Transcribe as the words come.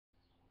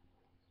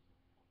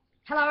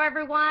Hello,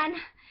 everyone.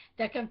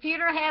 The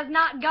computer has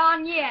not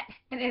gone yet.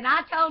 And then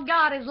I told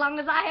God, as long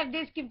as I have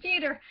this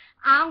computer,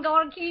 I'm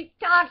going to keep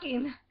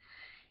talking.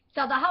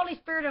 So the Holy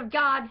Spirit of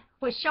God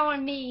was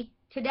showing me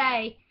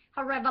today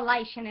a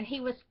revelation, and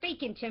he was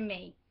speaking to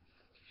me.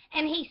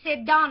 And he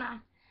said,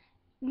 Donna,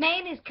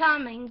 man is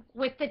coming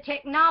with the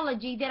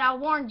technology that I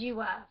warned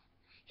you of.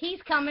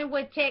 He's coming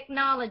with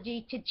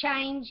technology to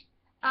change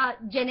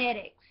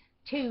genetics,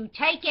 to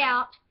take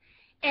out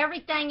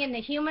everything in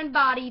the human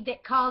body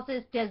that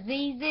causes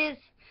diseases.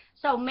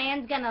 So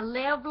man's going to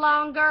live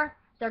longer.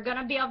 They're going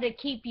to be able to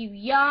keep you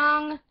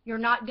young. You're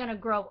not going to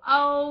grow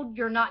old.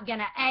 You're not going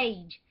to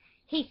age.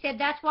 He said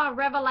that's why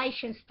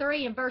Revelations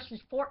 3 and verses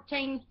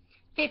 14,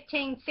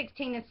 15,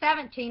 16, and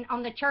 17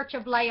 on the church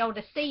of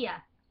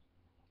Laodicea.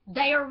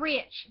 They are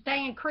rich.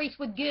 They increase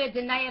with goods,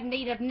 and they have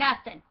need of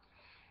nothing.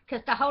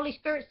 Because the Holy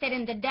Spirit said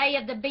in the day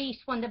of the beast,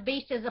 when the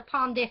beast is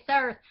upon this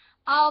earth,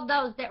 all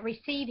those that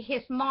receive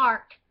his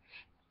mark,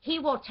 he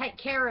will take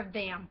care of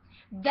them.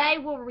 They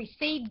will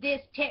receive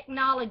this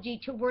technology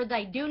to where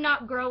they do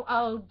not grow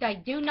old, they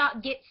do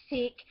not get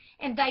sick,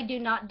 and they do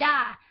not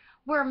die.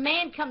 Where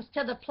man comes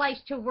to the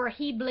place to where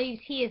he believes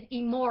he is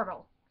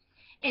immortal.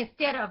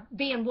 Instead of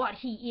being what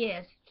he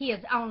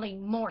is only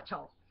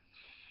mortal.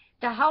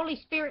 The Holy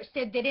Spirit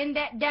said that in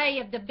that day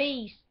of the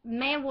beast,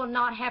 man will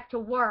not have to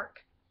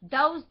work.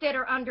 Those that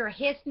are under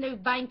his new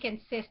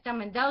banking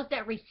system and those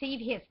that receive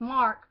his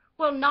mark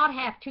will not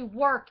have to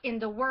work in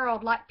the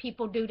world like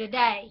people do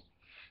today.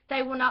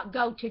 They will not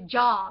go to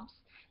jobs.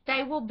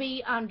 They will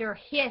be under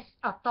his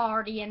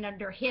authority and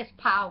under his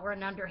power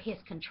and under his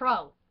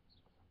control.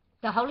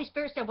 The Holy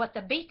Spirit said what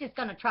the beast is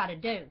going to try to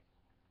do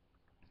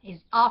is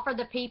offer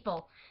the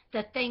people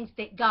the things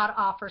that God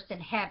offers in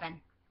heaven.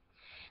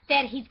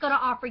 That he's going to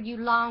offer you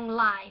long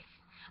life.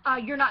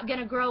 You're not going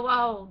to grow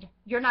old.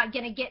 You're not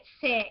going to get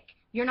sick.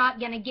 You're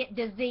not going to get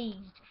diseased.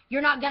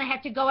 You're not going to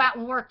have to go out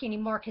and work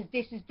anymore because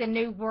this is the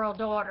new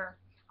world order.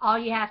 All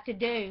you have to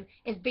do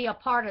is be a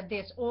part of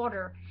this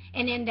order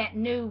and in that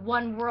new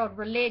one world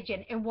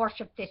religion and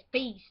worship this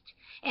beast.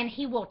 And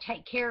he will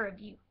take care of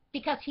you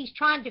because he's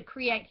trying to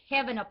create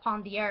heaven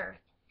upon the earth.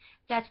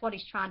 That's what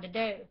he's trying to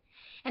do.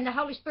 And the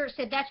Holy Spirit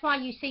said that's why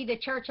you see the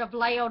church of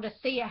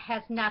Laodicea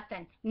has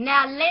nothing.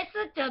 Now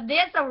listen to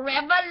this, a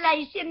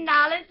revelation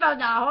knowledge from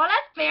the Holy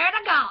Spirit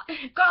of God.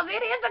 Because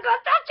it is a good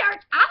stuff,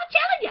 church. I'm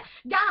telling you,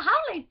 the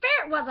Holy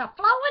Spirit was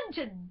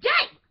a-flowing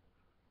today.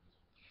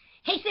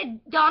 He said,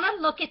 Donna,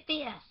 look at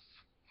this.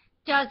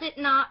 Does it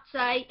not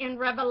say in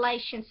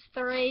Revelations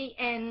 3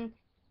 and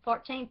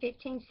 14,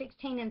 15,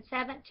 16, and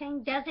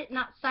 17, does it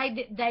not say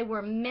that they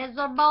were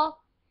miserable,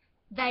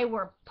 they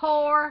were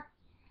poor,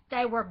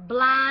 they were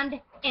blind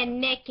and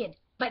naked?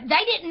 But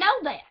they didn't know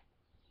that,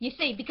 you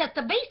see, because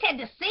the beast had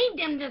deceived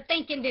them into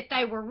thinking that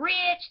they were rich,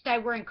 they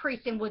were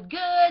increasing with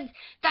goods,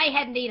 they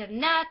had need of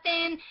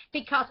nothing,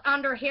 because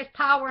under his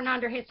power and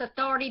under his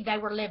authority, they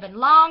were living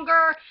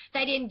longer,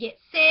 they didn't get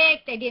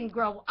sick, they didn't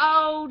grow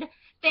old,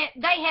 that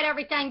they had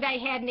everything they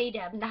had need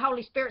of. And the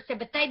Holy Spirit said,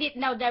 but they didn't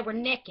know they were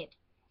naked.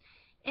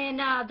 And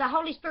the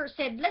Holy Spirit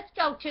said, let's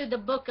go to the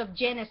book of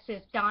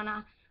Genesis,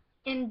 Donna.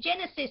 In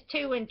Genesis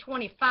 2 and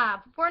 25,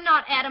 were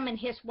not Adam and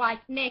his wife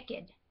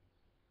naked?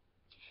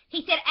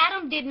 He said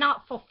Adam did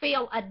not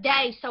fulfill a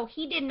day, so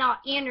he did not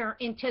enter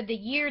into the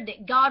year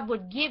that God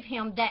would give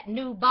him that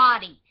new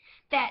body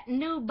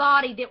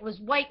that was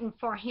waiting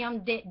for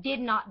him that did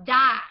not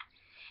die.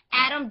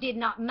 Adam did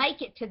not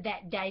make it to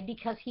that day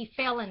because he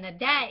fell in the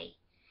day.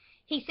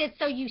 He said,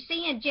 so you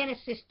see in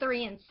Genesis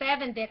 3 and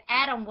 7 that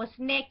Adam was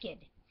naked.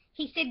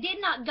 He said, did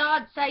not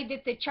God say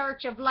that the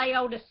church of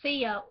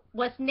Laodicea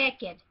was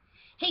naked?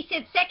 He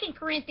said 2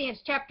 Corinthians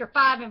chapter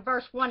 5 and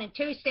verse 1 and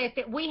 2 says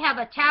that we have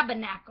a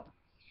tabernacle.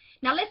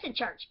 Now listen,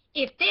 church,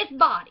 if this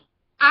body,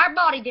 our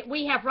body that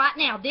we have right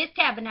now, this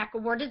tabernacle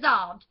were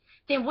dissolved,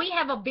 then we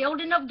have a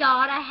building of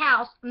God, a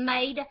house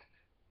made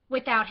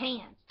without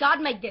hands.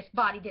 God made this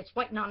body that's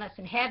waiting on us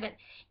in heaven.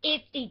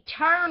 It's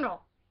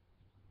eternal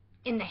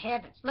in the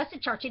heavens. Listen,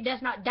 church, it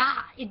does not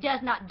die. It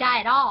does not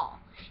die at all.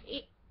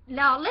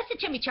 Now listen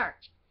to me,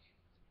 church.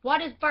 What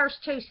does verse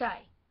 2 say?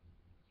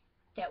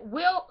 That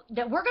we're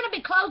going to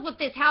be clothed with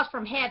this house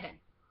from heaven.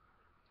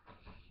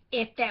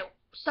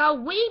 So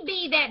we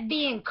be that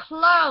being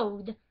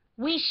clothed,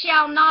 we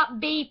shall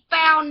not be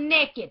found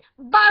naked.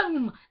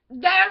 Boom!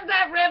 There's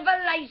that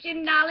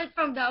revelation knowledge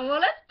from the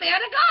Holy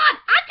Spirit of God.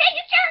 I tell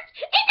you, church,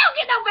 it don't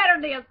get no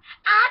better than this.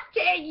 I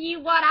tell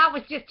you what, I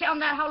was just telling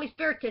that Holy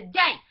Spirit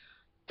today.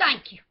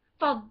 Thank you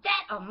for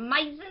that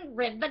amazing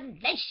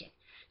revelation.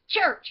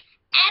 Church,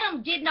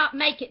 Adam did not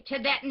make it to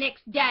that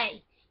next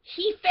day.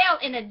 He fell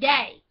in a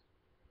day.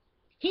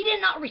 He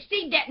did not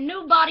receive that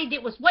new body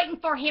that was waiting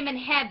for him in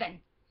heaven.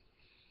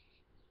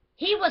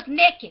 He was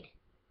naked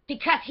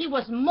because he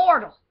was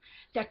mortal.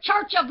 The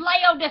church of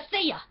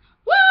Laodicea.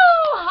 Woo!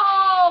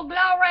 Oh,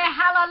 glory,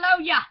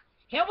 hallelujah.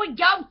 Here we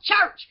go,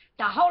 church.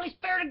 The Holy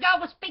Spirit of God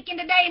was speaking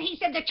today, and he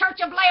said the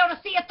church of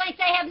Laodicea thinks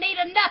they have need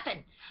of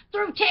nothing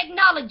through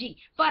technology.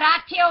 But I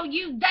tell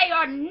you, they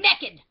are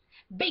naked.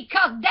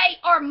 because they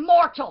are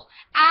mortal.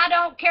 I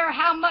don't care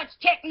how much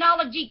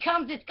technology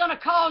comes. It's going to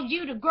cause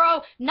you to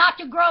grow, not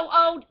to grow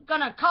old,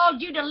 going to cause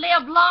you to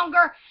live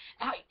longer.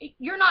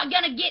 You're not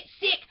going to get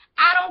sick.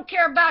 I don't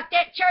care about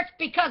that, church,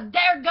 because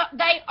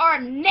they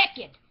are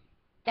naked.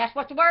 That's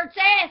what the word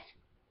says.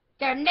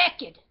 They're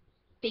naked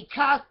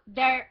because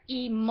they're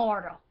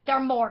immortal. They're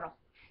mortal.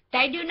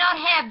 They do not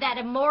have that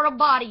immortal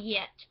body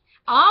yet.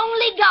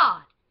 Only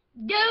God.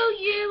 Do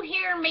you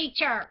hear me,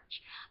 church?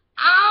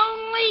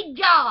 Only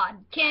God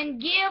can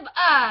give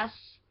us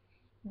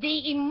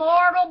the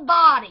immortal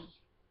body.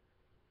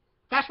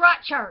 That's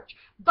right, church.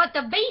 But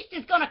the beast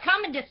is going to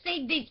come and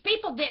deceive these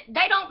people that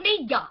they don't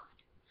need God.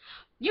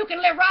 You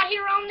can live right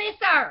here on this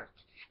earth.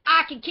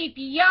 I can keep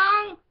you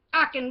young.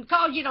 I can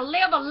cause you to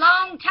live a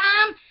long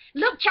time.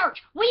 Look, church,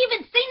 we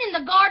even seen in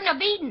the Garden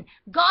of Eden,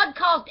 God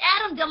caused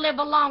Adam to live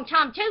a long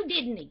time too,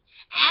 didn't he?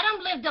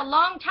 Adam lived a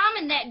long time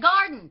in that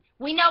garden.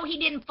 We know he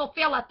didn't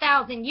fulfill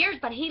 1,000 years,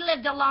 but he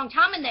lived a long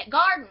time in that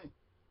garden.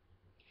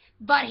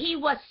 But he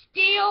was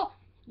still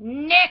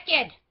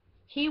naked.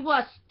 He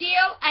was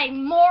still a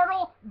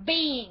mortal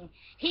being.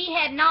 He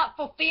had not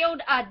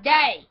fulfilled a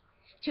day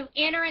to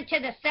enter into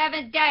the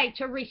seventh day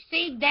to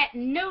receive that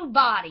new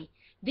body,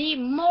 the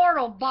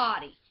immortal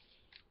body.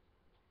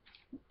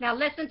 Now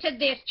listen to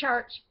this,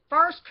 church.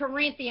 1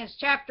 Corinthians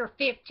chapter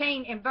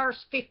 15 and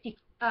verse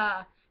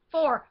 54.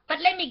 But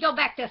let me go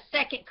back to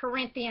 2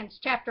 Corinthians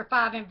chapter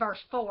 5 and verse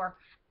 4.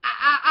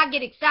 I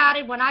get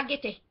excited when I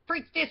get to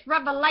preach this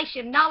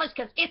revelation knowledge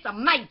because it's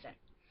amazing.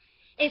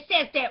 It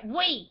says that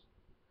we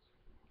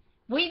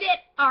that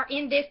are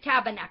in this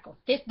tabernacle,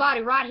 this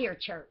body right here,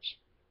 church,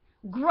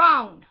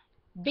 groan,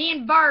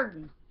 being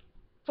burdened,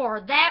 for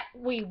that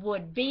we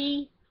would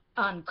be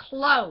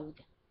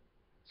unclothed.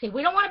 See,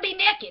 we don't want to be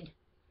naked,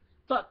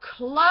 but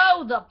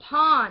clothed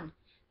upon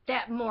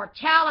that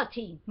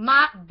mortality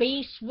might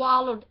be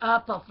swallowed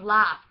up of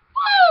life.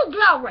 Woo,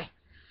 glory!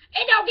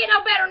 It don't get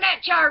no better than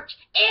that, church.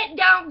 It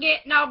don't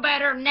get no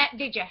better than that.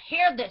 Did you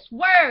hear this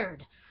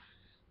word?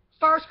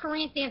 1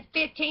 Corinthians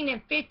 15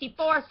 and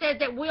 54 says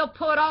that we'll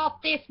put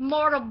off this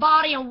mortal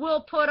body and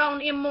we'll put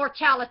on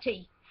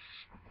immortality.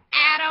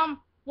 Adam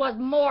was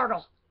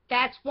mortal.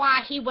 That's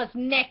why he was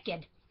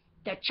naked.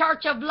 The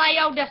church of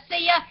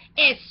Laodicea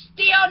is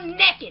still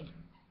naked.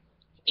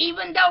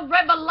 Even though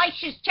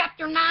Revelation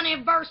chapter 9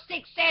 and verse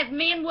 6 says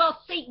men will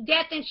seek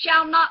death and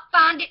shall not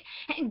find it,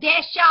 and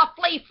death shall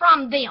flee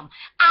from them.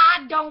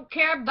 I don't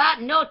care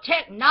about no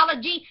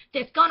technology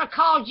that's going to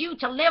cause you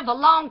to live a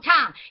long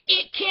time.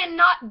 It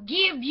cannot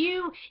give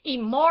you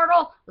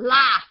immortal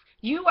life.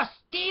 You are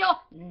still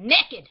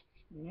naked.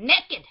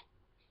 Naked.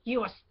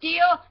 You are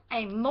still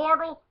a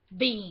mortal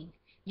being.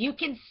 You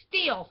can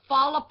still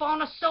fall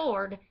upon a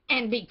sword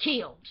and be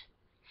killed.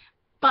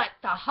 But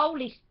the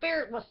Holy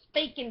Spirit was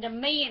speaking to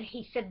me, and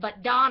he said,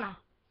 but Donna,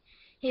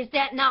 is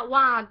that not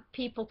why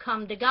people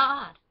come to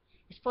God?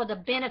 It's for the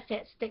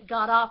benefits that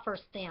God offers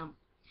them.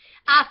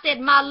 I said,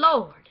 my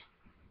Lord,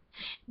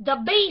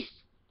 the beast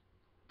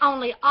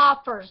only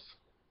offers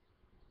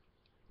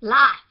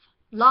life,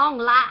 long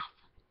life.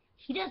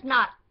 He does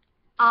not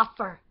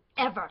offer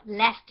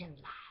everlasting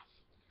life.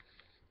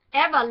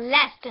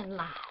 Everlasting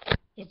life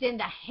is in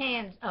the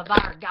hands of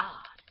our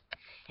God.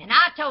 And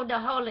I told the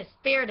Holy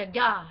Spirit of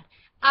God,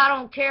 I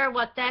don't care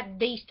what that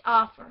beast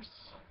offers.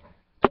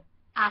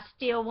 I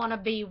still want to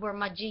be where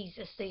my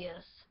Jesus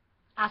is.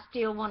 I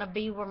still want to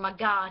be where my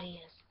God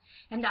is.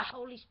 And the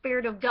Holy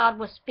Spirit of God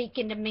was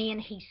speaking to me, and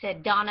he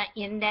said, Donna,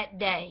 in that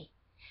day,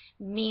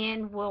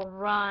 men will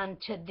run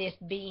to this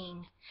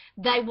being.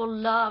 They will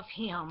love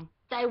him.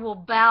 They will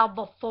bow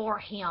before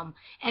him,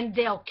 and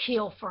they'll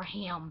kill for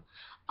him.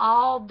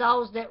 All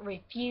those that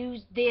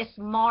refuse this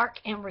mark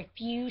and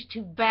refuse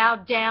to bow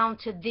down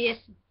to this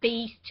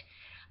beast,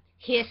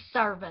 his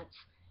servants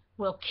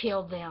will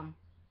kill them.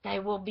 They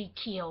will be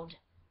killed.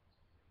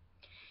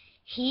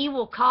 He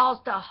will cause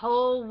the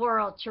whole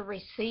world to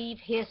receive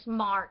his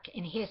mark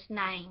in his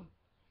name.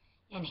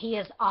 And he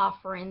is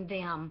offering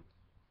them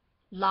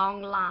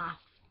long life.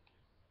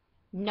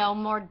 No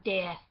more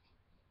death.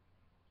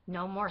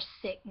 No more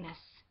sickness.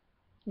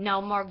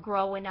 No more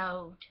growing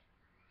old.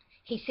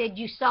 He said,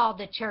 you saw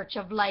the church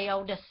of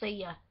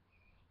Laodicea.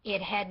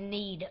 It had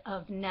need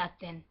of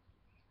nothing.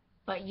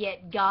 But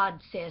yet God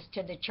says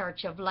to the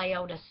church of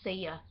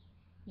Laodicea,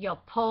 you're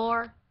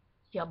poor,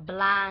 you're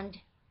blind,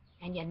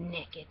 and you're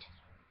naked.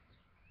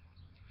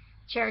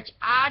 Church,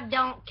 I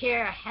don't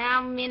care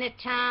how many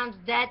times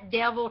that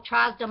devil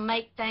tries to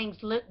make things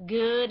look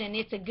good, and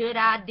it's a good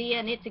idea,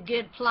 and it's a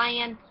good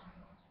plan.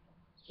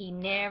 He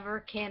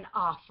never can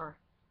offer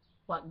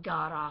what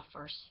God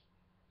offers.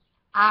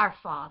 Our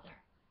Father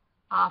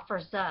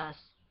offers us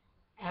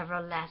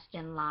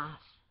everlasting life.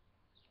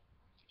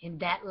 And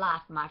that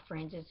life, my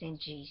friends, is in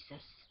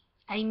Jesus.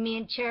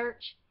 Amen,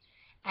 church?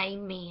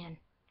 Amen.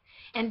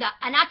 And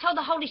I told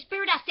the Holy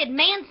Spirit, I said,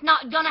 man's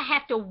not going to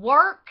have to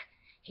work.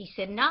 He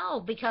said,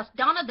 no, because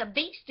Donna, the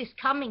beast is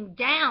coming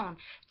down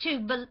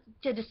to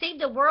deceive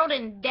the world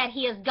and that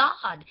he is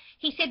God.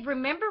 He said,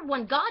 remember,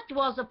 when God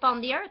dwells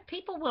upon the earth,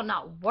 people will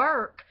not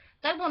work,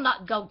 They will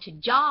not go to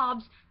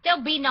jobs.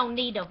 There'll be no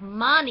need of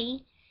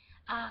money.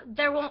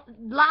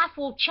 Life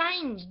will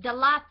change. The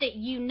life that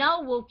you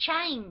know will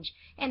change.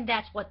 And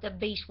that's what the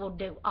beast will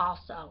do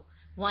also.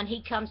 When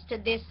he comes to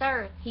this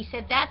earth, he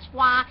said that's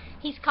why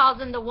he's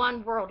causing the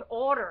one world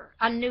order,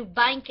 a new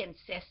banking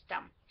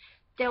system.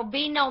 There'll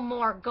be no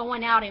more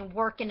going out and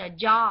working a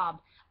job.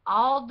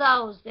 All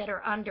those that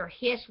are under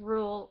his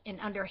rule and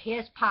under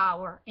his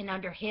power and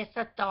under his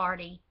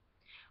authority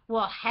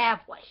will have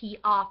what he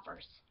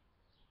offers.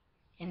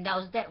 And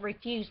those that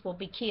refuse will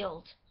be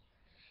killed.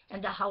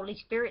 And the Holy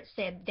Spirit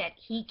said that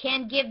he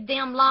can give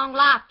them long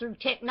life through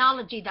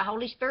technology. The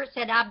Holy Spirit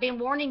said, I've been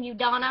warning you,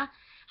 Donna.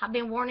 I've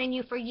been warning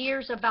you for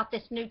years about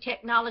this new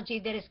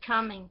technology that is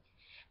coming.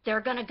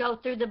 They're going to go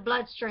through the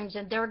bloodstreams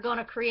and they're going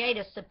to create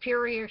a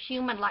superior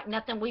human like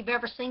nothing we've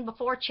ever seen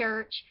before,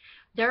 church.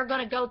 They're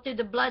going to go through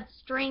the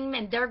bloodstream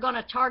and they're going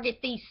to target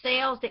these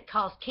cells that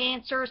cause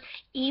cancers,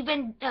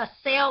 even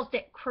cells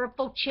that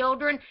cripple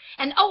children.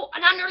 And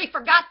I nearly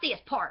forgot this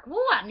part.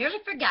 I nearly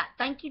forgot.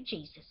 Thank you,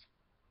 Jesus.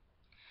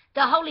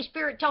 The Holy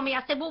Spirit told me,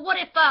 I said, well, what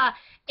if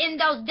in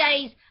those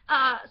days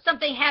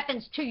something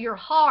happens to your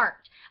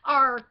heart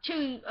or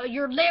to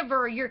your liver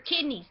or your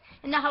kidneys?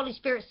 And the Holy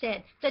Spirit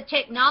said, the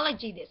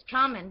technology that's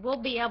coming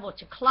will be able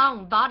to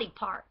clone body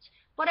parts.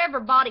 Whatever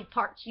body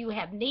parts you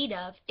have need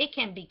of, it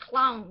can be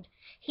cloned.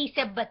 He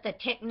said, but the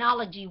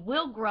technology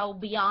will grow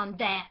beyond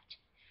that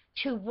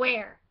to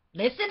where?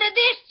 Listen to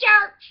this,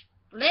 church.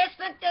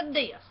 Listen to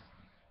this.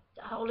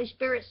 The Holy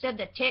Spirit said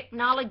the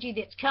technology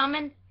that's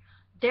coming,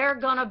 they're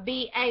going to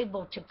be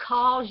able to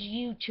cause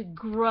you to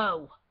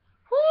grow.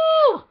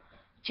 Woo!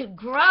 To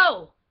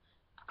grow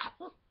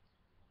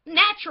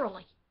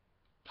naturally.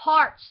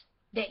 Parts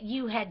that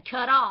you had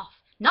cut off.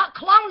 Not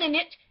cloning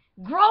it,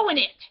 growing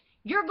it.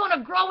 You're going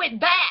to grow it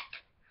back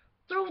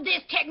through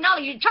this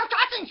technology. Church,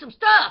 I've seen some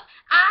stuff.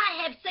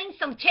 I have seen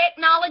some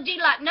technology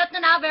like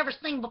nothing I've ever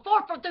seen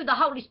before through the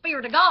Holy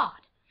Spirit of God.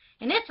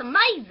 And it's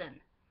amazing.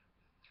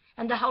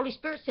 And the Holy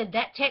Spirit said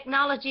that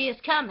technology is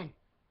coming.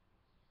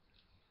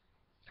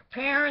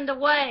 Preparing the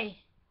way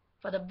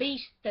for the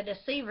beast, the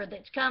deceiver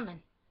that's coming.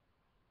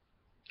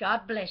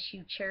 God bless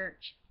you,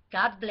 church.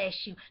 God bless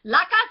you.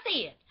 Like I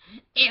said,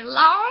 as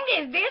long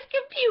as this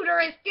computer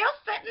is still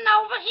sitting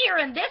over here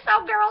in this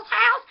old girl's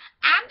house,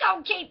 I'm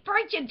going to keep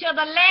preaching till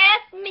the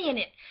last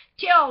minute,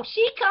 till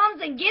she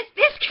comes and gets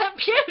this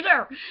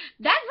computer.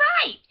 That's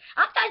right.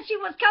 I thought she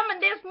was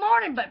coming this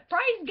morning, but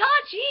praise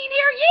God, she ain't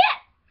here yet.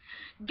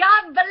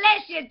 God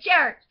bless you,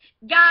 church.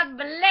 God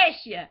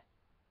bless you.